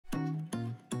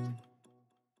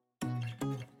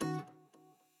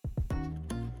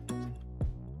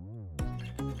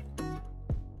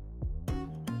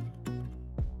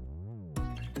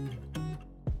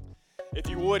If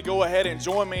you would, go ahead and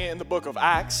join me in the book of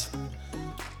Acts,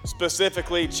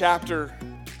 specifically chapter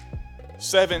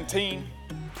 17,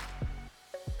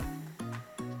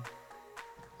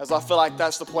 as I feel like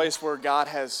that's the place where God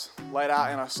has laid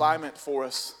out an assignment for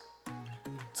us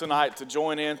tonight to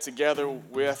join in together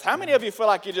with. How many of you feel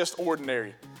like you're just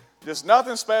ordinary? Just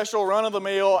nothing special,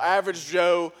 run-of-the-mill, average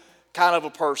Joe kind of a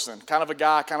person, kind of a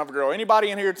guy, kind of a girl. Anybody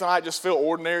in here tonight just feel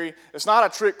ordinary? It's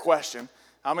not a trick question.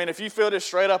 I mean, if you feel just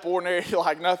straight up ordinary,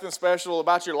 like nothing special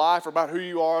about your life or about who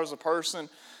you are as a person,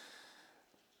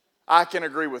 I can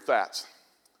agree with that.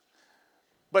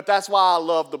 But that's why I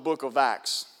love the book of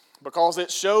Acts, because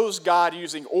it shows God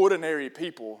using ordinary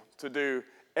people to do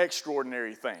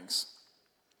extraordinary things.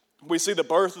 We see the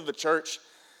birth of the church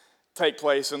take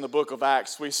place in the book of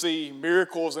Acts. We see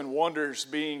miracles and wonders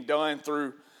being done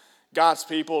through God's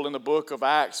people in the book of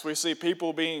Acts. We see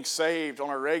people being saved on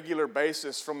a regular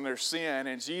basis from their sin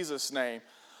in Jesus' name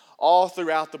all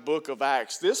throughout the book of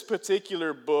Acts. This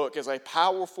particular book is a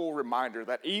powerful reminder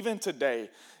that even today,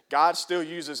 God still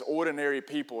uses ordinary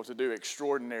people to do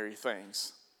extraordinary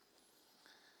things.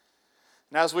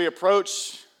 And as we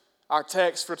approach our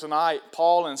text for tonight,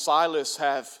 Paul and Silas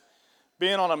have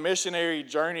been on a missionary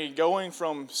journey going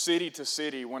from city to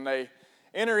city when they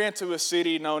enter into a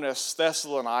city known as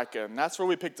Thessalonica. And that's where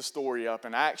we pick the story up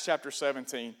in Acts chapter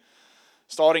 17.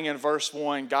 Starting in verse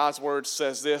 1, God's word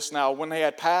says this: Now, when they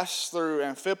had passed through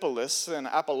Amphipolis and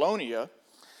Apollonia,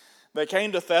 they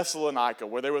came to Thessalonica,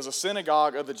 where there was a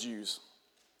synagogue of the Jews.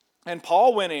 And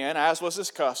Paul went in, as was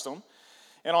his custom,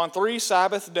 and on 3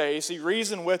 Sabbath days he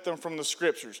reasoned with them from the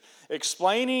Scriptures,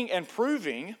 explaining and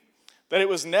proving that it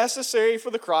was necessary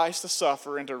for the Christ to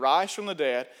suffer and to rise from the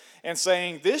dead, and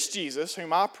saying, This Jesus,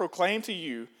 whom I proclaim to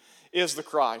you, is the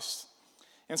Christ.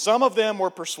 And some of them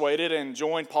were persuaded and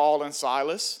joined Paul and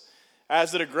Silas,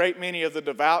 as did a great many of the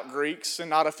devout Greeks and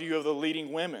not a few of the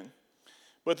leading women.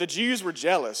 But the Jews were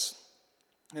jealous,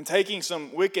 and taking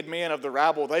some wicked men of the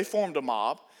rabble, they formed a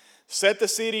mob, set the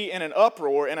city in an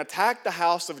uproar, and attacked the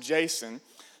house of Jason,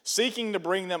 seeking to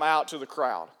bring them out to the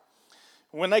crowd.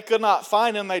 When they could not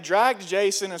find him, they dragged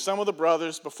Jason and some of the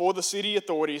brothers before the city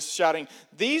authorities, shouting,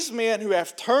 These men who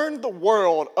have turned the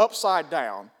world upside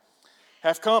down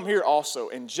have come here also,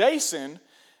 and Jason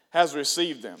has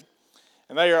received them.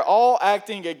 And they are all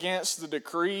acting against the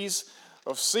decrees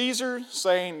of Caesar,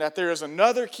 saying that there is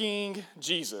another king,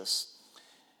 Jesus.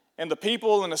 And the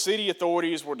people and the city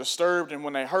authorities were disturbed, and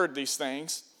when they heard these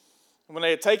things, when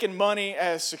they had taken money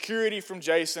as security from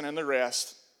Jason and the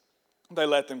rest, they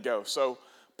let them go. So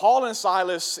Paul and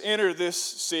Silas enter this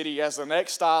city as the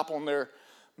next stop on their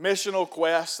missional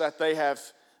quest that they have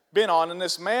been on. And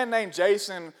this man named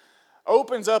Jason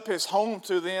opens up his home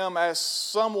to them as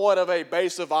somewhat of a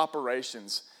base of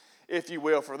operations, if you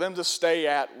will, for them to stay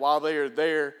at while they are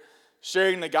there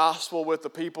sharing the gospel with the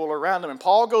people around them. And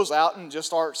Paul goes out and just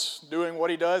starts doing what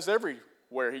he does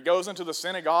everywhere. He goes into the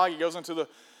synagogue, he goes into the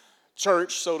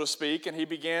church, so to speak, and he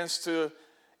begins to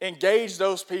engage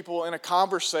those people in a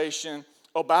conversation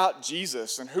about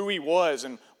Jesus and who he was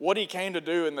and what he came to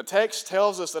do. And the text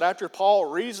tells us that after Paul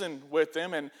reasoned with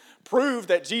them and proved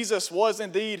that Jesus was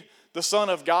indeed the Son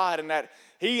of God and that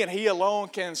he and he alone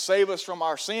can save us from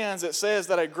our sins, it says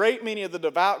that a great many of the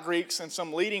devout Greeks and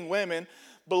some leading women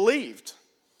believed.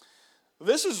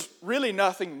 This is really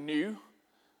nothing new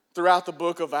throughout the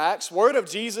book of Acts. Word of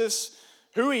Jesus,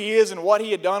 who he is and what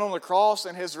he had done on the cross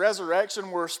and his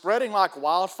resurrection were spreading like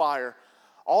wildfire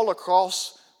all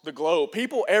across the globe.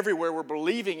 People everywhere were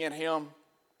believing in him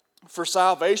for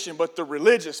salvation, but the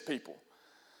religious people,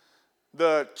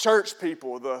 the church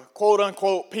people, the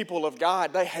quote-unquote people of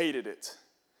God, they hated it.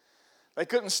 They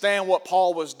couldn't stand what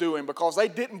Paul was doing because they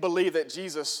didn't believe that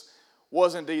Jesus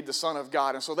was indeed the Son of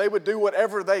God. And so they would do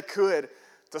whatever they could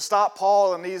to stop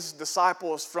Paul and these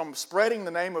disciples from spreading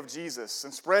the name of Jesus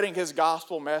and spreading his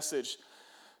gospel message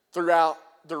throughout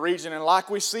the region. And like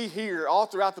we see here, all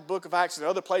throughout the book of Acts and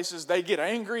other places, they get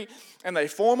angry and they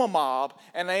form a mob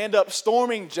and they end up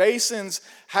storming Jason's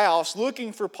house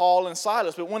looking for Paul and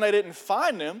Silas. But when they didn't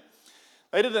find them,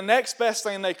 they did the next best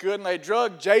thing they could, and they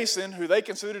drugged Jason, who they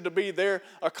considered to be their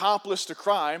accomplice to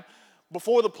crime,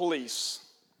 before the police.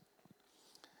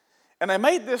 And they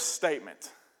made this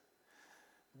statement: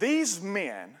 These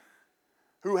men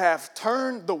who have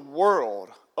turned the world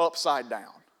upside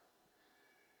down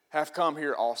have come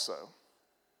here also.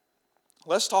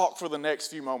 Let's talk for the next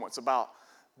few moments about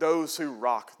those who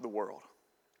rock the world.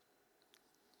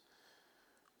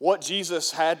 What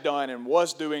Jesus had done and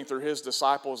was doing through his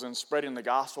disciples in spreading the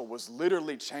gospel was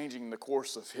literally changing the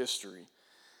course of history.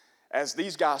 As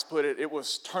these guys put it, it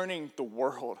was turning the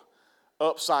world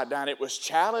upside down. It was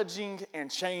challenging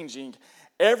and changing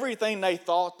everything they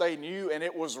thought they knew, and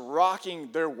it was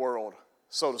rocking their world,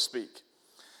 so to speak.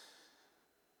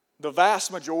 The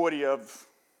vast majority of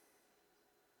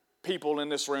people in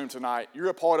this room tonight, you're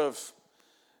a part of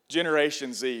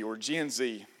Generation Z or Gen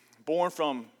Z, born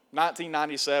from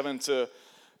 1997 to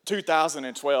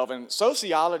 2012. And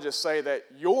sociologists say that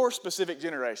your specific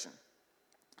generation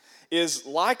is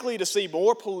likely to see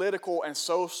more political and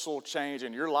social change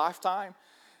in your lifetime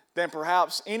than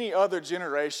perhaps any other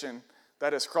generation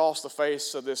that has crossed the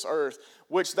face of this earth,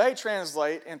 which they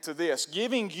translate into this: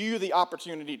 giving you the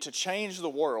opportunity to change the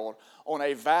world on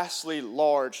a vastly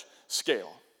large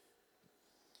scale.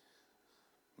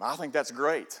 I think that's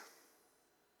great.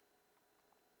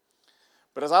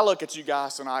 But as I look at you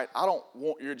guys tonight, I don't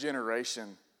want your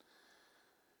generation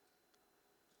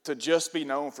to just be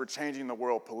known for changing the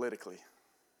world politically.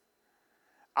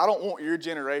 I don't want your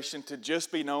generation to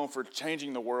just be known for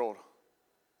changing the world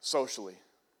socially.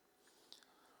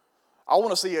 I want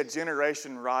to see a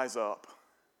generation rise up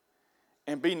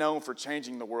and be known for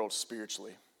changing the world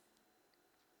spiritually.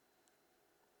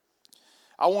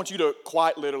 I want you to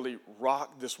quite literally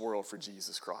rock this world for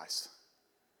Jesus Christ.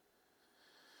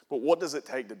 But what does it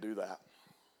take to do that?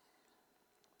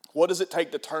 What does it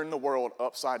take to turn the world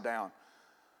upside down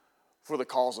for the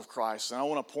cause of Christ? And I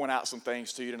want to point out some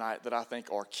things to you tonight that I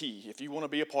think are key. If you want to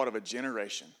be a part of a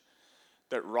generation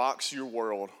that rocks your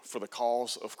world for the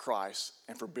cause of Christ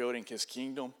and for building His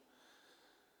kingdom,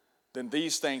 then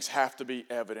these things have to be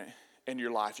evident in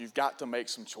your life. You've got to make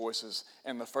some choices.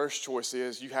 And the first choice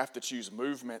is you have to choose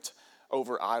movement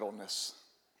over idleness.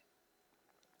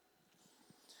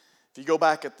 If you go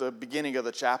back at the beginning of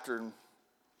the chapter, in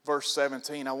verse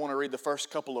 17, I want to read the first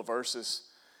couple of verses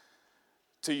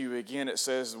to you again. It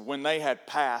says, when they had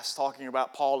passed, talking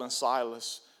about Paul and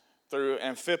Silas, through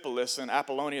Amphipolis and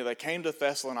Apollonia, they came to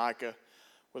Thessalonica,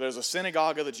 where there was a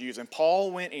synagogue of the Jews. And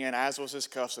Paul went in, as was his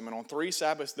custom, and on 3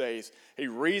 Sabbath days he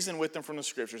reasoned with them from the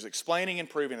Scriptures, explaining and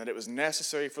proving that it was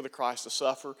necessary for the Christ to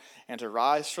suffer and to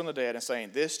rise from the dead, and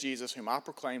saying, this Jesus whom I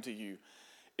proclaim to you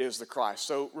is the Christ.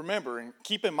 So remember, and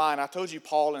keep in mind, I told you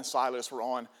Paul and Silas were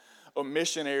on a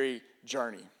missionary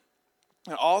journey.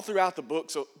 And all throughout the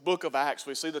book of Acts,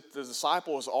 we see that the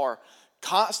disciples are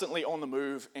constantly on the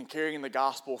move and carrying the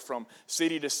gospel from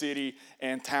city to city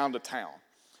and town to town.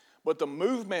 But the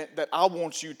movement that I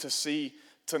want you to see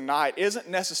tonight isn't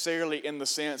necessarily in the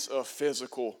sense of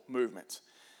physical movement.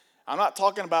 I'm not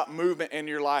talking about movement in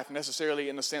your life necessarily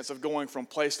in the sense of going from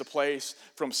place to place,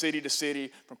 from city to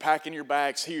city, from packing your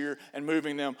bags here and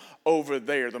moving them over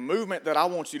there. The movement that I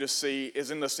want you to see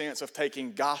is in the sense of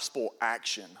taking gospel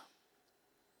action.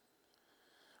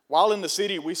 While in the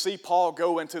city, we see Paul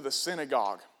go into the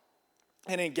synagogue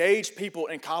and engage people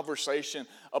in conversation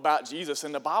about Jesus.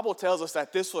 And the Bible tells us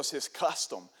that this was his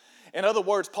custom. In other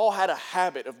words, Paul had a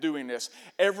habit of doing this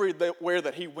everywhere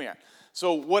that he went.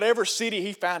 So whatever city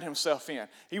he found himself in,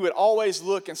 he would always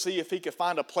look and see if he could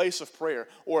find a place of prayer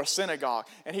or a synagogue.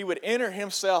 And he would enter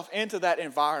himself into that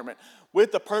environment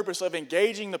with the purpose of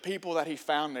engaging the people that he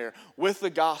found there with the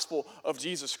gospel of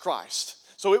Jesus Christ.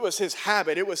 So it was his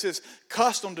habit, it was his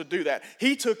custom to do that.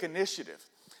 He took initiative.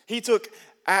 He took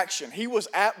action. He was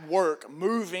at work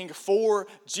moving for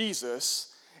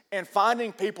Jesus and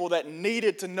finding people that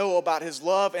needed to know about his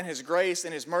love and his grace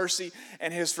and his mercy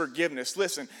and his forgiveness.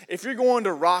 Listen, if you're going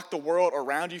to rock the world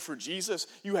around you for Jesus,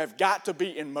 you have got to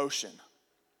be in motion.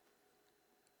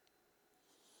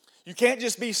 You can't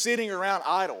just be sitting around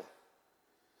idle.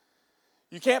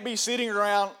 You can't be sitting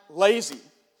around lazy.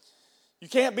 You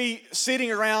can't be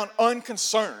sitting around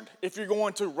unconcerned if you're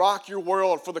going to rock your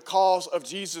world for the cause of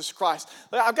Jesus Christ.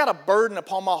 I've got a burden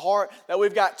upon my heart that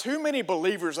we've got too many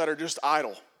believers that are just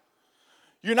idle.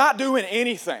 You're not doing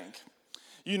anything.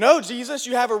 You know Jesus,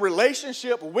 you have a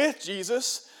relationship with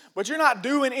Jesus, but you're not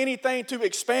doing anything to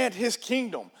expand his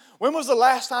kingdom. When was the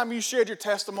last time you shared your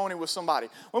testimony with somebody?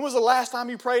 When was the last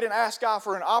time you prayed and asked God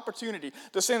for an opportunity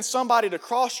to send somebody to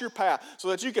cross your path so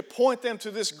that you could point them to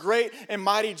this great and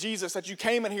mighty Jesus that you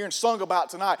came in here and sung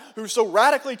about tonight, who so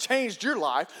radically changed your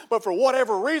life, but for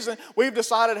whatever reason, we've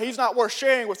decided he's not worth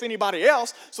sharing with anybody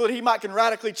else so that he can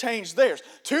radically change theirs.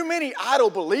 Too many idle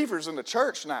believers in the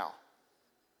church now.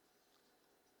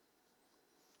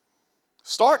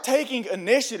 Start taking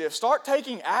initiative, start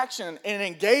taking action and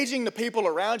engaging the people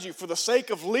around you for the sake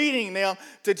of leading them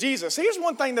to Jesus. Here's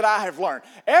one thing that I have learned.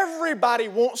 Everybody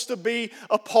wants to be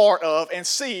a part of and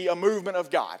see a movement of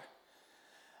God.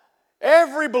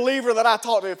 Every believer that I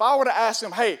talk to, if I were to ask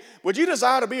them, hey, would you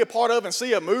desire to be a part of and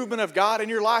see a movement of God in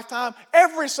your lifetime?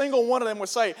 Every single one of them would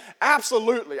say,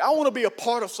 absolutely. I want to be a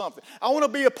part of something. I want to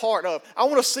be a part of. I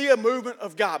want to see a movement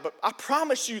of God. But I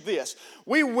promise you this,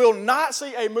 we will not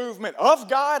see a movement of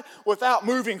God without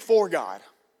moving for God.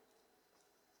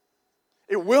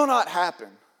 It will not happen.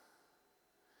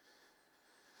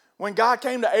 When God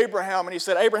came to Abraham and he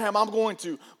said, Abraham, I'm going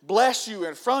to bless you,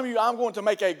 and from you I'm going to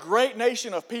make a great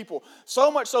nation of people, so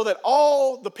much so that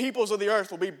all the peoples of the earth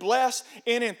will be blessed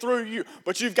in and through you.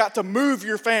 But you've got to move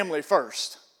your family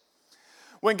first.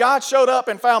 When God showed up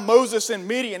and found Moses in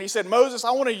Midian, he said, Moses, I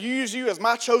want to use you as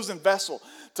my chosen vessel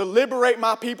to liberate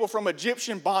my people from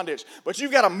Egyptian bondage. But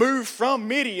you've got to move from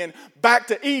Midian back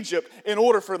to Egypt in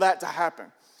order for that to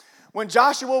happen. When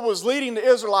Joshua was leading the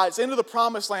Israelites into the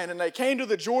promised land and they came to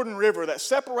the Jordan River that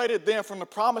separated them from the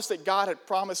promise that God had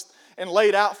promised and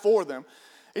laid out for them,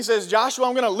 he says, Joshua,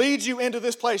 I'm going to lead you into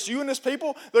this place. You and this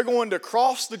people, they're going to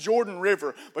cross the Jordan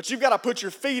River, but you've got to put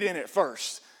your feet in it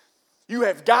first. You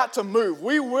have got to move.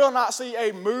 We will not see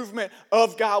a movement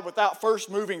of God without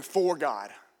first moving for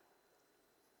God.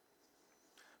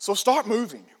 So start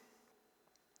moving.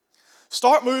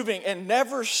 Start moving and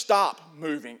never stop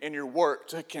moving in your work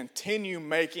to continue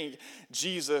making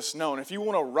Jesus known. If you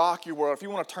want to rock your world, if you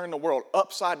want to turn the world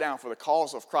upside down for the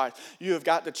cause of Christ, you have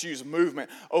got to choose movement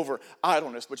over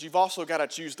idleness, but you've also got to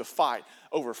choose to fight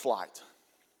over flight.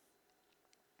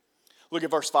 Look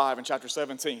at verse 5 in chapter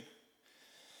 17.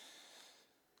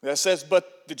 That says,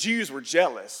 but the Jews were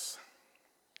jealous.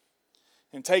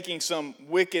 And taking some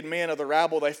wicked men of the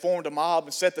rabble, they formed a mob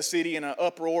and set the city in an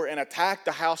uproar and attacked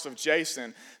the house of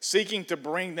Jason, seeking to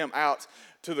bring them out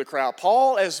to the crowd.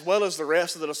 Paul, as well as the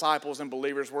rest of the disciples and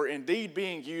believers, were indeed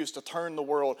being used to turn the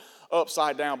world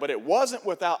upside down, but it wasn't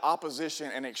without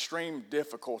opposition and extreme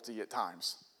difficulty at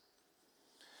times.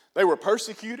 They were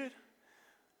persecuted,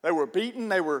 they were beaten,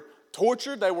 they were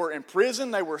tortured, they were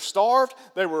imprisoned, they were starved,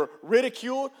 they were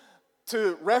ridiculed.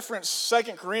 To reference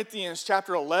 2 Corinthians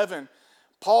chapter 11,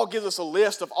 Paul gives us a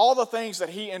list of all the things that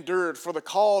he endured for the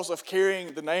cause of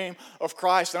carrying the name of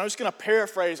Christ. And I'm just going to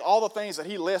paraphrase all the things that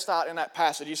he lists out in that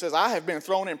passage. He says, I have been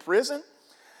thrown in prison.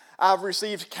 I've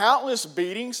received countless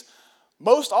beatings,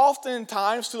 most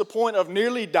oftentimes to the point of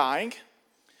nearly dying.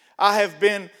 I have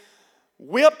been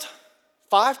whipped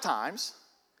 5 times.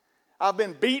 I've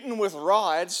been beaten with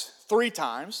rods 3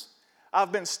 times.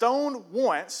 I've been stoned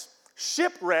once,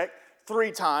 shipwrecked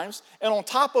 3 times, and on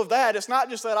top of that, it's not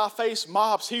just that I face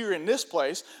mobs here in this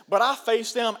place, but I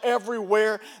face them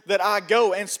everywhere that I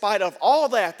go. In spite of all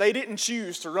that, they didn't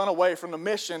choose to run away from the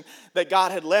mission that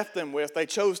God had left them with. They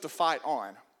chose to fight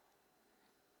on.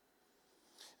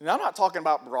 And I'm not talking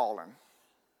about brawling.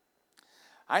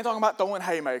 I ain't talking about throwing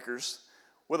haymakers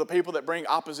with the people that bring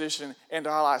opposition into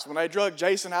our lives. When they drug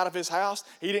Jason out of his house,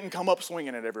 he didn't come up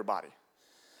swinging at everybody.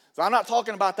 So I'm not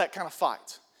talking about that kind of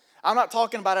fight. I'm not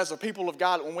talking about as a people of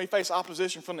God when we face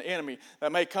opposition from the enemy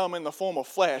that may come in the form of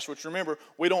flesh, which remember,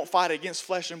 we don't fight against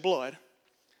flesh and blood.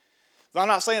 I'm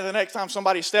not saying the next time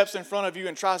somebody steps in front of you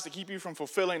and tries to keep you from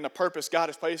fulfilling the purpose God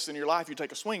has placed in your life, you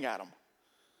take a swing at them.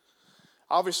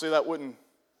 Obviously, that wouldn't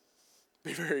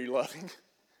be very loving.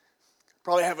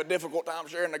 Probably have a difficult time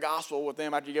sharing the gospel with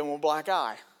them after you give them a black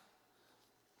eye.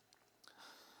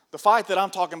 The fight that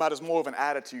I'm talking about is more of an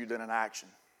attitude than an action.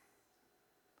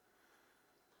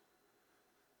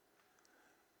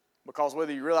 Because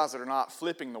whether you realize it or not,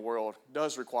 flipping the world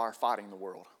does require fighting the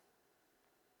world.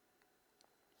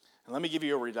 And let me give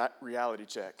you a reality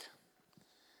check.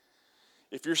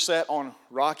 If you're set on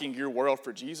rocking your world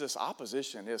for Jesus,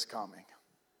 opposition is coming.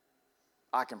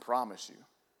 I can promise you.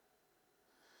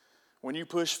 When you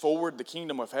push forward the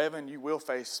kingdom of heaven, you will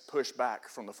face pushback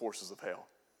from the forces of hell.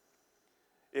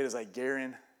 It is a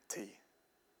guarantee.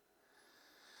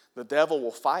 The devil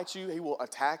will fight you. He will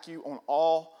attack you on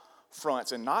all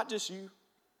fronts, and not just you,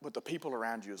 but the people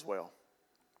around you as well.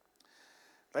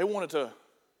 They wanted to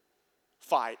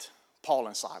fight Paul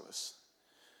and Silas.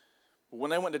 But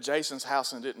when they went to Jason's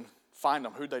house and didn't find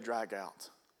them, who'd they drag out?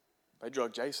 They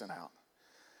drug Jason out.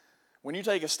 When you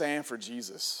take a stand for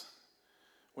Jesus,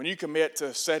 when you commit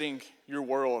to setting your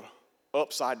world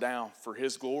upside down for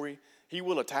his glory, he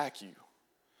will attack you.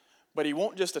 But he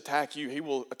won't just attack you, he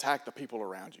will attack the people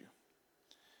around you.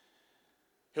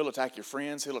 He'll attack your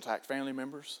friends. He'll attack family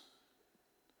members.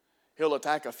 He'll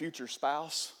attack a future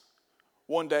spouse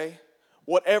one day.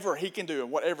 Whatever he can do and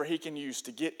whatever he can use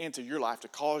to get into your life to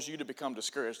cause you to become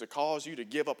discouraged, to cause you to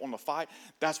give up on the fight,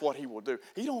 that's what he will do.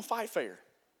 He don't fight fair.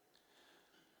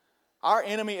 Our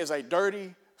enemy is a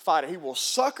dirty, fighter. He will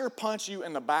sucker punch you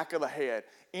in the back of the head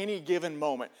any given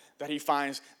moment that he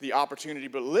finds the opportunity.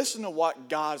 But listen to what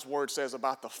God's word says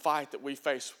about the fight that we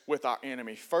face with our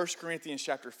enemy. 1 Corinthians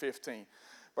chapter 15,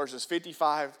 verses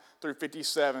 55 through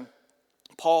 57.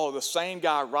 Paul, the same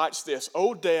guy, writes this: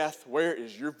 "O death, where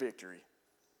is your victory?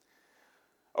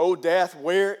 O death,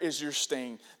 where is your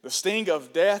sting? The sting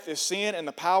of death is sin, and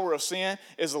the power of sin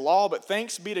is the law. But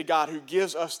thanks be to God who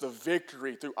gives us the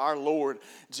victory through our Lord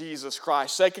Jesus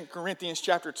Christ." 2 Corinthians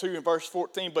chapter 2 and verse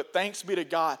 14. "But thanks be to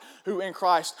God who in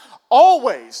Christ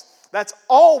always," that's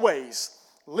always,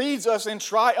 "leads us in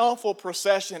triumphal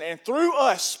procession, and through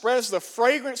us spreads the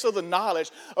fragrance of the knowledge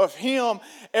of Him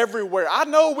everywhere." I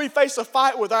know we face a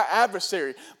fight with our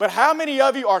adversary, but how many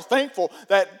of you are thankful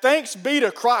that thanks be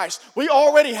to Christ, we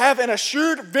already have an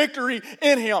assured victory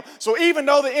in Him? So even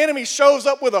though the enemy shows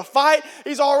up with a fight,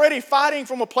 he's already fighting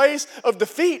from a place of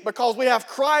defeat because we have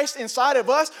Christ inside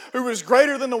of us who is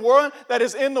greater than the world that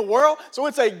is in the world. So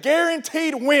it's a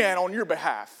guaranteed win on your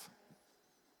behalf.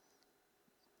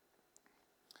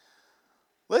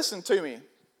 Listen to me.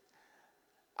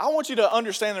 I want you to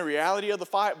understand the reality of the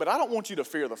fight, but I don't want you to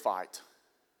fear the fight.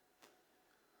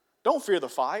 Don't fear the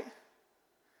fight.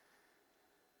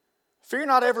 Fear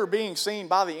not ever being seen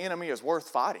by the enemy as worth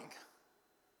fighting.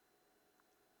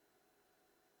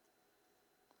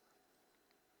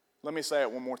 Let me say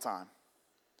it one more time.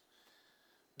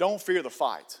 Don't fear the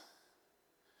fight,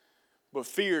 but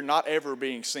fear not ever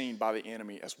being seen by the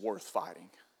enemy as worth fighting.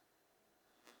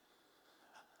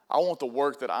 I want the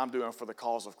work that I'm doing for the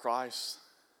cause of Christ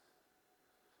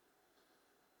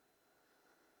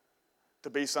to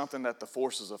be something that the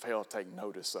forces of hell take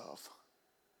notice of,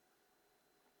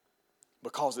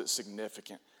 because it's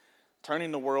significant.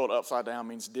 Turning the world upside down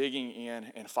means digging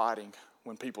in and fighting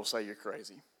when people say you're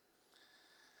crazy.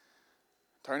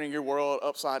 Turning your world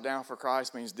upside down for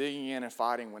Christ means digging in and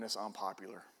fighting when it's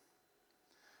unpopular.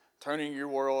 Turning your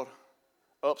world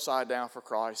upside down for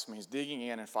Christ means digging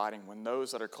in and fighting when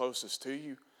those that are closest to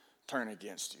you turn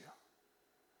against you.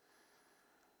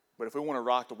 But if we want to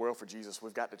rock the world for Jesus,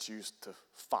 we've got to choose to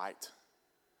fight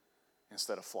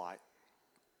instead of flight.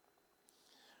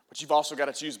 But you've also got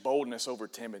to choose boldness over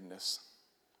timidness.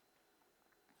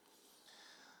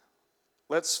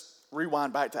 Let's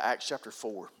rewind back to Acts chapter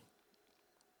 4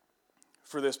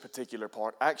 for this particular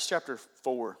part. Acts chapter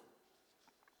 4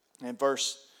 and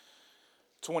verse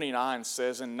 29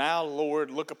 says, "And now,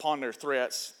 Lord, look upon their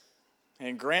threats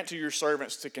and grant to your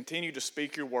servants to continue to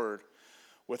speak your word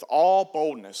with all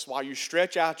boldness while you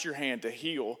stretch out your hand to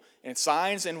heal, and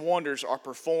signs and wonders are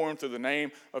performed through the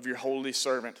name of your holy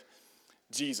servant,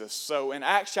 Jesus." So in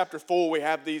Acts chapter 4, we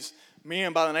have these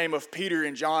men by the name of Peter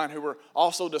and John who were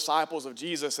also disciples of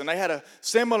Jesus, and they had a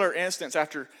similar instance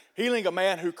after healing a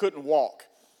man who couldn't walk.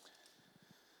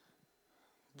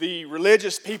 The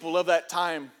religious people of that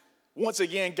time once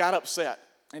again got upset.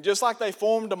 And just like they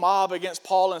formed a mob against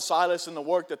Paul and Silas and the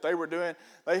work that they were doing,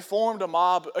 they formed a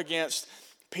mob against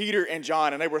Peter and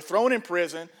John. And they were thrown in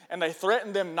prison, and they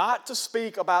threatened them not to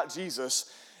speak about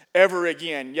Jesus ever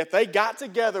again. Yet they got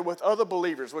together with other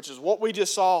believers, which is what we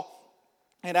just saw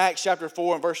in Acts chapter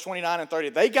 4 and verse 29 and 30.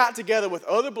 They got together with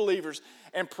other believers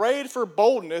and prayed for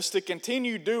boldness to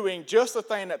continue doing just the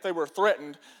thing that they were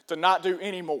threatened to not do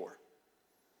anymore.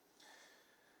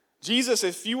 Jesus,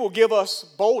 if you will give us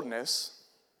boldness,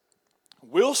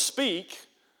 will speak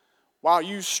while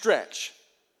you stretch.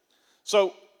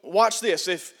 So watch this.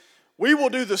 If we will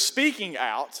do the speaking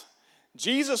out,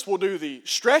 Jesus will do the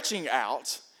stretching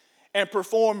out and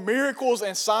perform miracles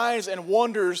and signs and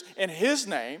wonders in His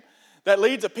name that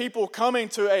lead to people coming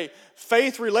to a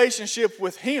faith relationship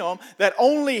with Him that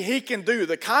only He can do.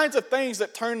 The kinds of things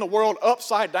that turn the world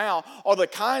upside down are the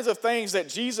kinds of things that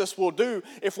Jesus will do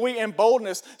if we in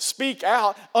boldness speak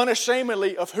out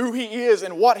unashamedly of who He is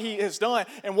and what He has done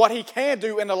and what He can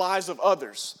do in the lives of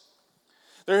others.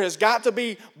 There has got to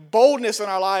be boldness in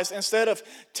our lives instead of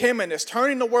timidness.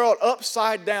 Turning the world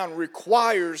upside down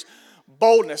requires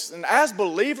boldness. And as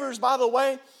believers, by the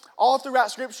way, all throughout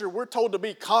Scripture, we're told to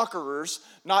be conquerors,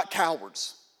 not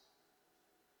cowards.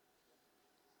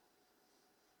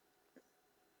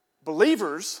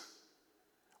 Believers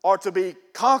are to be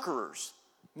conquerors,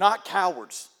 not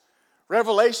cowards.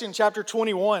 Revelation chapter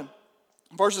 21,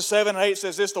 verses 7 and 8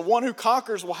 says this: "The one who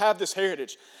conquers will have this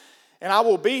heritage, and I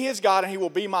will be his God, and he will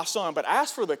be my son. But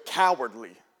as for the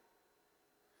cowardly,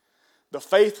 the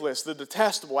faithless, the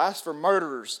detestable, as for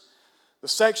murderers, the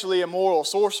sexually immoral,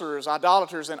 sorcerers,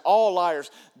 idolaters, and all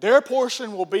liars, their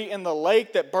portion will be in the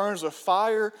lake that burns with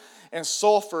fire and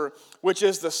sulfur, which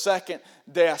is the second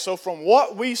death." So from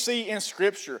what we see in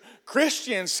Scripture,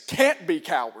 Christians can't be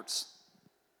cowards.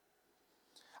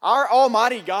 Our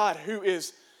Almighty God, who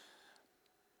is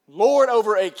Lord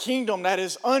over a kingdom that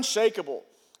is unshakable,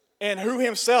 and who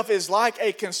himself is like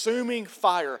a consuming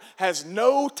fire, has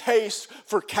no taste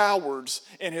for cowards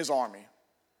in his army.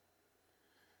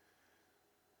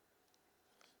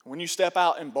 When you step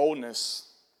out in boldness,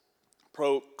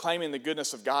 proclaiming the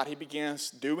goodness of God, he begins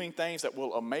doing things that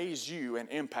will amaze you and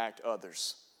impact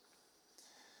others.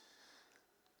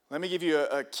 Let me give you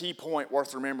a key point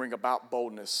worth remembering about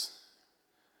boldness.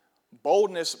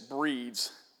 Boldness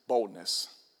breeds boldness.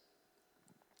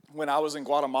 When I was in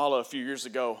Guatemala a few years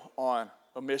ago on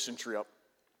a mission trip,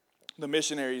 the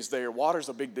missionaries there, water's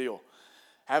a big deal.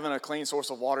 Having a clean source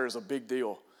of water is a big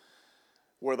deal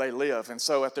where they live. And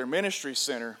so at their ministry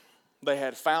center, they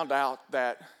had found out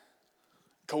that,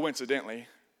 coincidentally,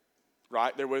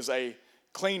 right, there was a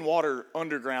clean water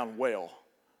underground well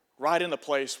right in the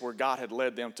place where God had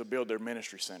led them to build their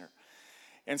ministry center.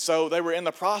 And so they were in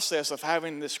the process of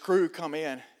having this crew come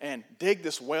in and dig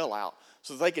this well out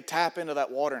so that they could tap into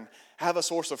that water and have a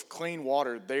source of clean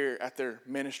water there at their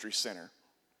ministry center.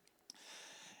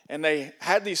 And they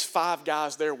had these 5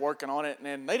 guys there working on it,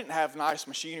 and they didn't have nice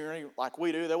machinery like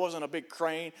we do. There wasn't a big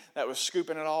crane that was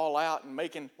scooping it all out and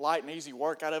making light and easy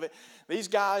work out of it. These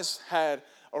guys had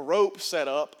a rope set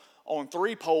up on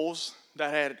 3 poles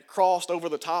that had crossed over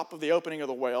the top of the opening of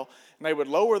the well, and they would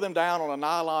lower them down on a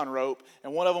nylon rope,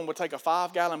 and one of them would take a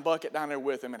 5-gallon bucket down there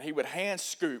with him, and he would hand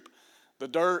scoop the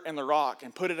dirt and the rock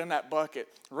and put it in that bucket,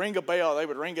 ring a bell, they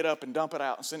would ring it up and dump it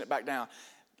out and send it back down.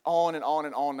 On and on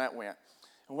and on that went.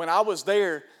 And when I was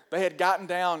there, they had gotten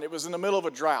down, it was in the middle of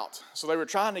a drought, so they were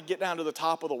trying to get down to the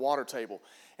top of the water table.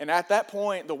 And at that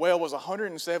point, the well was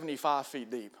 175 feet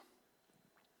deep.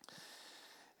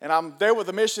 And I'm there with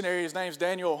the missionary, his name's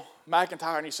Daniel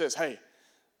McIntyre, and he says, "Hey,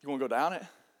 you want to go down it?"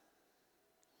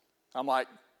 I'm like,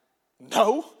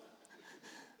 "No."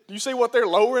 Do you see what they're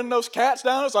lowering those cats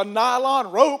down? It's a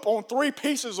nylon rope on 3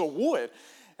 pieces of wood.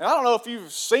 And I don't know if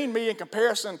you've seen me in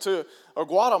comparison to a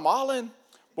Guatemalan,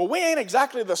 but we ain't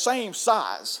exactly the same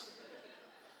size.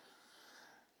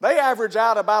 They average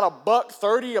out about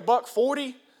 $1.30,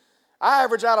 $1.40. I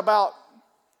average out about,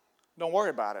 don't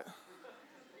worry about it.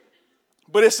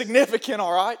 But it's significant,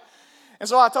 all right? And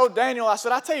so I told Daniel, I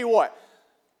said, "I tell you what,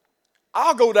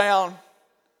 I'll go down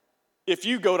if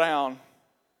you go down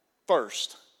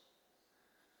first."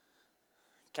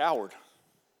 Coward.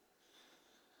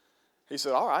 He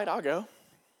said, "All right, I'll go."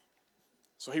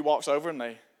 So he walks over and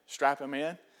they strap him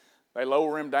in. They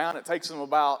lower him down. It takes him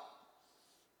about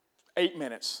 8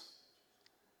 minutes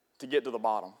to get to the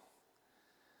bottom.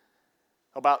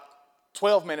 About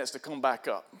 12 minutes to come back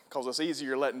up because it's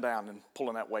easier letting down than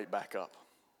pulling that weight back up.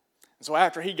 And so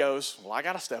after he goes, "Well, I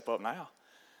got to step up now."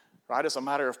 Right? It's a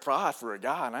matter of pride for a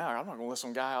guy now. I'm not going to let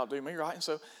some guy outdo me, right? And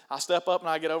so I step up and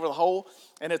I get over the hole,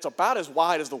 and it's about as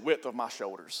wide as the width of my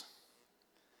shoulders.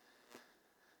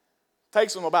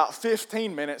 Takes them about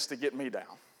 15 minutes to get me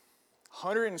down.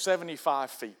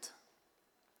 175 feet.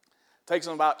 Takes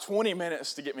them about 20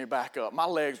 minutes to get me back up. My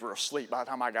legs were asleep by the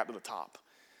time I got to the top.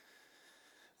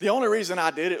 The only reason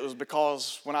I did it was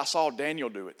because when I saw Daniel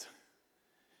do it,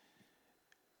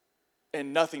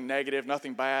 and nothing negative,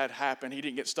 nothing bad happened. He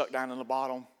didn't get stuck down in the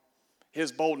bottom. His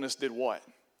boldness did what?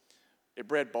 It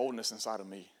bred boldness inside of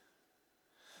me.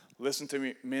 Listen to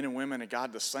me, men and women, and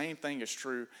God, the same thing is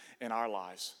true in our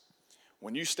lives.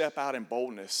 When you step out in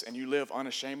boldness and you live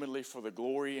unashamedly for the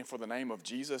glory and for the name of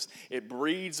Jesus, it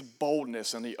breeds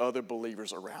boldness in the other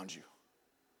believers around you.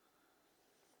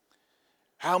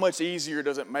 How much easier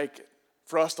does it make it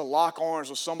for us to lock arms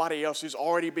with somebody else who's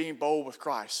already being bold with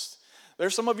Christ?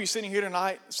 There's some of you sitting here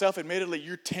tonight, self-admittedly,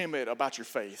 you're timid about your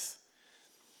faith.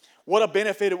 What a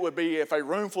benefit it would be if a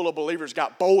room full of believers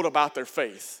got bold about their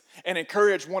faith and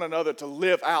encouraged one another to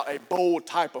live out a bold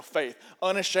type of faith,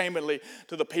 unashamedly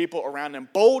to the people around them.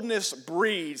 Boldness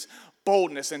breeds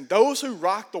boldness, and those who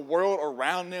rock the world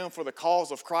around them for the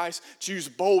cause of Christ choose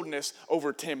boldness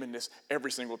over timidness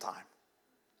every single time.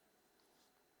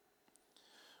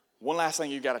 One last thing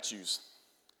you've got to choose.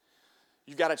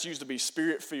 You've got to choose to be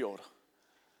spirit-filled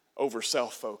over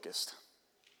self-focused.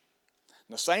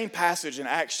 In the same passage in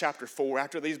Acts chapter 4,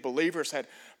 after these believers had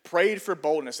prayed for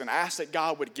boldness and asked that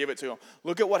God would give it to them,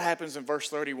 look at what happens in verse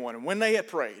 31. And when they had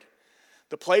prayed,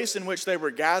 the place in which they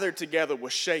were gathered together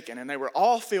was shaken, and they were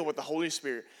all filled with the Holy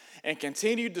Spirit and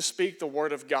continued to speak the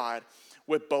word of God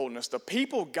with boldness. The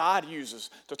people God uses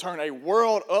to turn a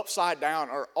world upside down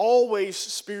are always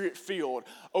spirit-filled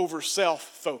over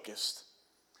self-focused.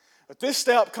 But this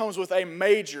step comes with a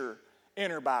major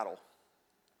inner battle.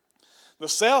 The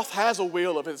self has a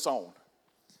will of its own.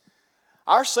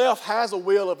 Our self has a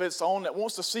will of its own that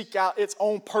wants to seek out its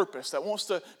own purpose, that wants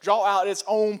to draw out its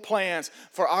own plans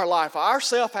for our life. Our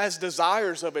self has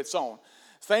desires of its own,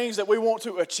 things that we want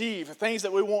to achieve, things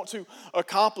that we want to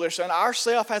accomplish. And our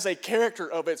self has a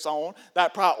character of its own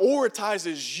that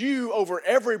prioritizes you over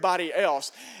everybody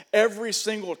else every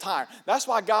single time. That's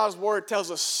why God's word tells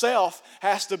us self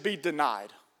has to be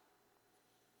denied.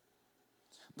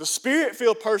 The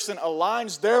Spirit-filled person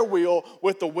aligns their will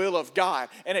with the will of God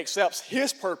and accepts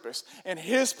His purpose and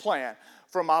His plan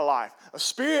for my life. A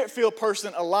Spirit-filled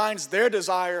person aligns their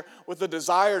desire with the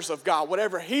desires of God.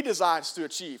 Whatever He decides to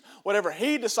achieve, whatever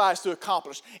He decides to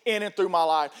accomplish in and through my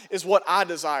life is what I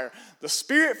desire. The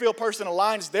Spirit-filled person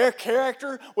aligns their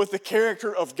character with the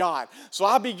character of God. So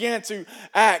I began to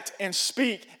act and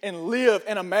speak and live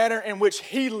in a manner in which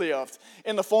He lived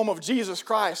in the form of Jesus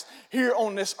Christ here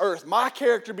on this earth. My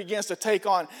character begins to take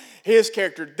on His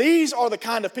character. These are the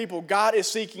kind of people God is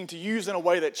seeking to use in a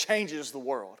way that changes the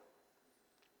world.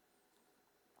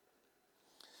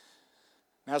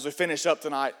 As we finish up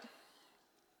tonight,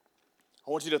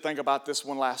 I want you to think about this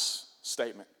one last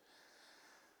statement.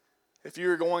 If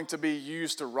you're going to be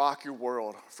used to rock your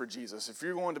world for Jesus, if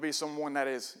you're going to be someone that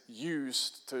is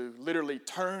used to literally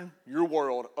turn your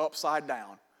world upside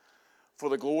down for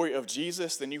the glory of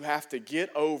Jesus, then you have to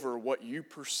get over what you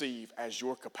perceive as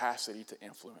your capacity to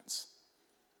influence.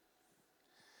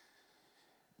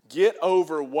 Get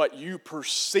over what you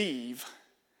perceive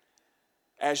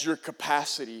as your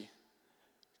capacity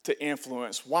to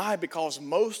influence. Why? Because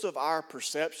most of our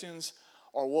perceptions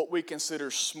are what we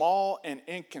consider small and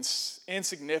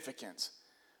insignificant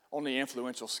on the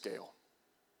influential scale.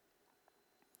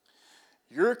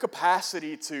 Your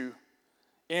capacity to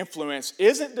influence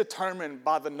isn't determined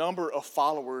by the number of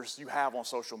followers you have on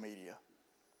social media.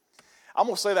 I'm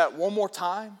going to say that one more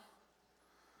time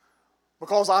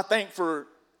because I think for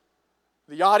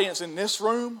the audience in this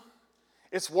room,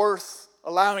 it's worth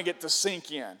allowing it to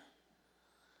sink in.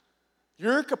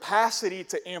 Your capacity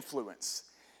to influence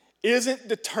isn't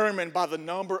determined by the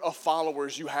number of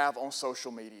followers you have on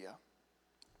social media.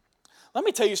 Let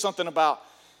me tell you something about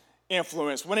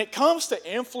influence. When it comes to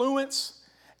influence,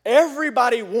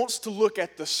 everybody wants to look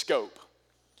at the scope.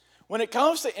 When it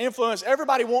comes to influence,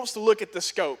 everybody wants to look at the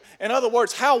scope. In other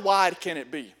words, how wide can it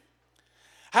be?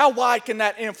 How wide can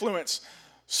that influence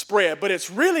spread? But it's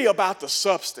really about the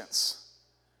substance.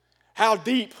 How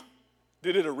deep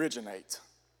did it originate?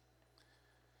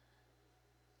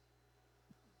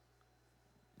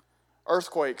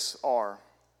 Earthquakes are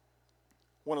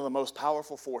one of the most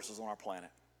powerful forces on our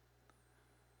planet.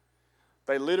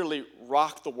 They literally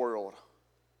rock the world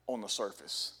on the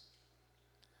surface,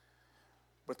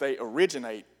 but they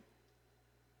originate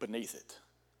beneath it.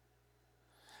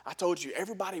 I told you,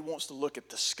 everybody wants to look at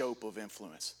the scope of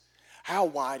influence. How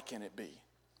wide can it be?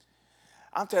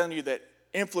 I'm telling you that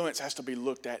influence has to be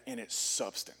looked at in its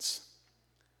substance.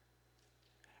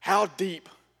 How deep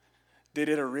did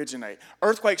it originate?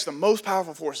 Earthquakes, the most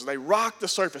powerful forces, they rock the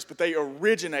surface, but they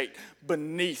originate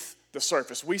beneath the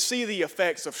surface. We see the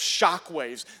effects of shock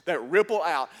waves that ripple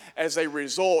out as a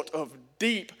result of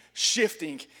deep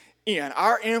shifting in.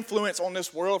 Our influence on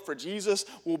this world for Jesus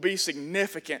will be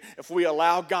significant if we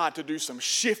allow God to do some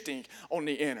shifting on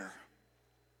the inner.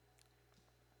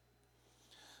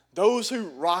 Those who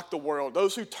rock the world,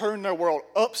 those who turn their world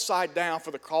upside down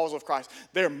for the cause of Christ,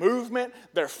 their movement,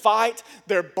 their fight,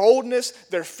 their boldness,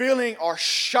 their feeling are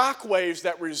shockwaves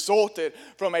that resulted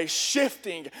from a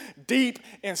shifting deep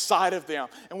inside of them.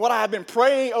 And what I have been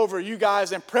praying over you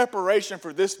guys in preparation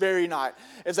for this very night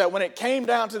is that when it came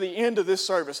down to the end of this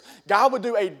service, God would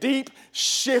do a deep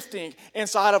shifting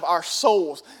inside of our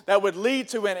souls that would lead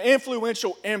to an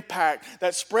influential impact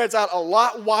that spreads out a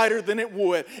lot wider than it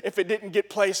would if it didn't get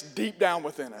placed deep down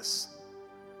within us.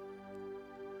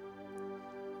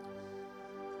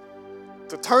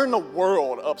 To turn the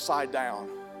world upside down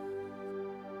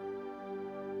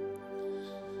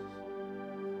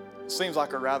seems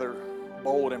like a rather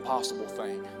bold, impossible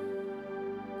thing.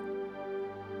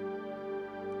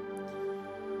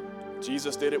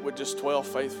 Jesus did it with just 12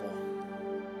 faithful.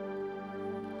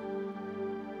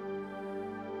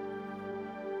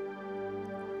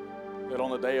 That on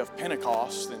the day of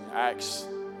Pentecost in Acts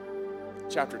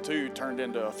chapter 2 turned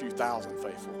into a few thousand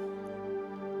faithful.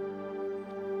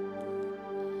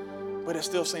 But it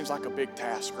still seems like a big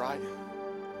task, right?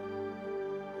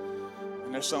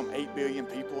 And there's some 8 billion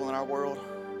people in our world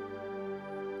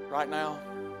right now.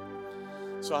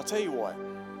 So I'll tell you what.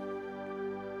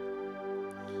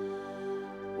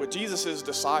 With Jesus'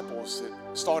 disciples, it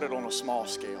started on a small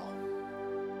scale.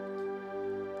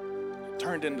 It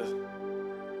turned into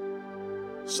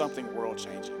something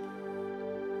world-changing.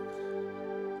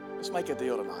 let's make a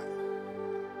deal tonight.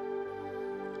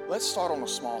 Let's start on a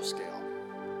small scale.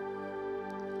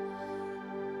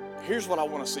 Here's what I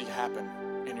want to see happen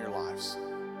in your lives.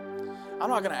 I'm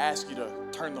not going to ask you to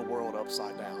turn the world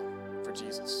upside down for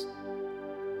Jesus.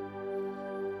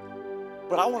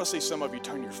 But I want to see some of you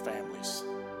turn your families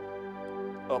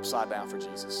upside down for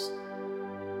Jesus.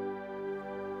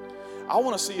 I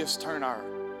want to see us turn our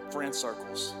friend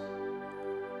circles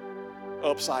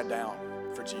upside down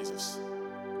for Jesus.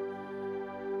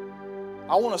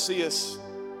 I want to see us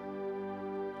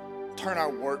turn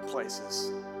our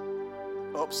workplaces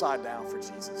upside down for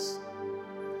Jesus.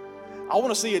 I want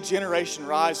to see a generation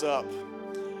rise up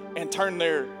and turn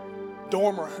their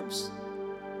dorm rooms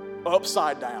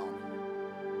upside down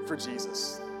for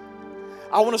Jesus.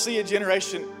 I want to see a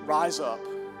generation rise up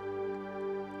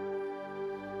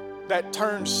that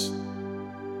turns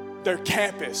their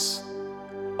campus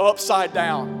upside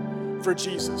down for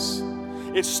Jesus.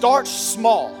 It starts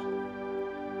small,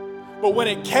 but when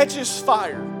it catches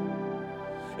fire,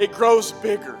 it grows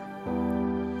bigger.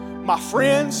 My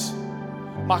friends,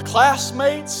 my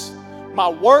classmates, my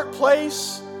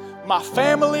workplace, my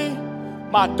family,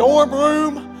 my dorm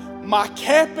room, my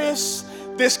campus,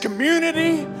 this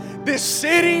community, this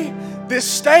city, this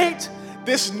state,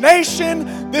 this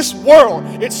nation, this world.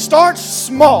 It starts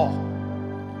small.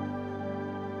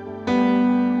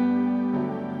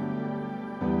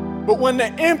 But when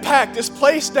the impact is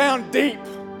placed down deep,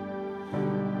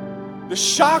 the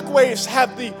shockwaves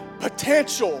have the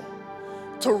potential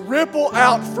to ripple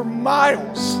out for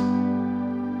miles.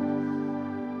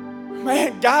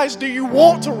 Man, guys, do you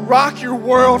want to rock your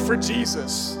world for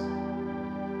Jesus?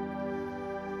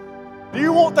 Do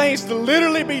you want things to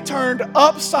literally be turned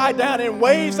upside down in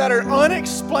ways that are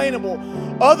unexplainable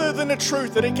other than the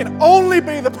truth that it can only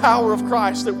be the power of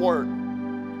Christ at work?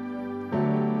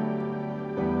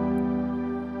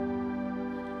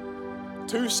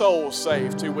 Two souls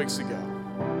saved 2 weeks ago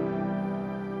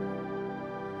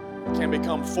can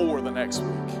become 4 the next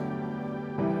week,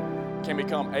 can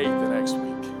become 8 the next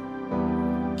week,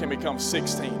 can become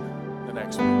 16 the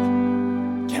next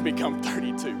week, can become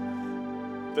 32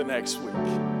 the next week.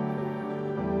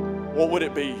 What would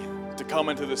it be to come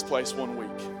into this place 1 week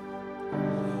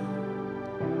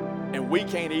and we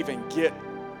can't even get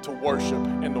to worship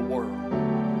in the world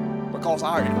because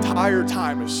our entire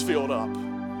time is filled up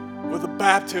with the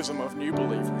baptism of new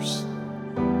believers?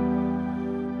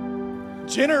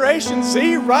 Generation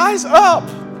Z, rise up.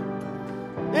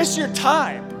 It's your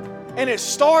time, and it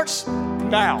starts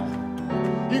now.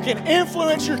 You can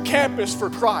influence your campus for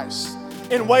Christ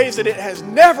in ways that it has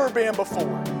never been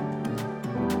before.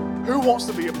 Who wants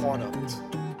to be a part of it?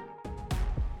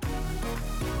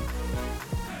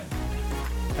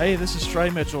 Hey, this is Trey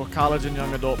Mitchell, college and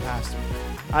young adult pastor.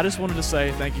 I just wanted to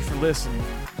say thank you for listening.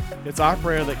 It's our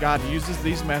prayer that God uses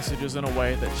these messages in a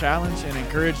way that challenge and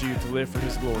encourage you to live for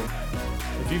His glory.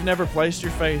 If you've never placed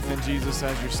your faith in Jesus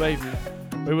as your Savior,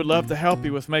 we would love to help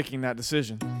you with making that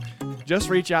decision. Just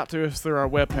reach out to us through our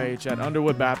webpage at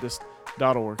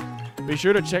underwoodbaptist.org. Be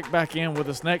sure to check back in with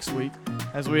us next week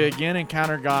as we again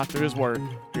encounter God through His Word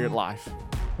here at Life.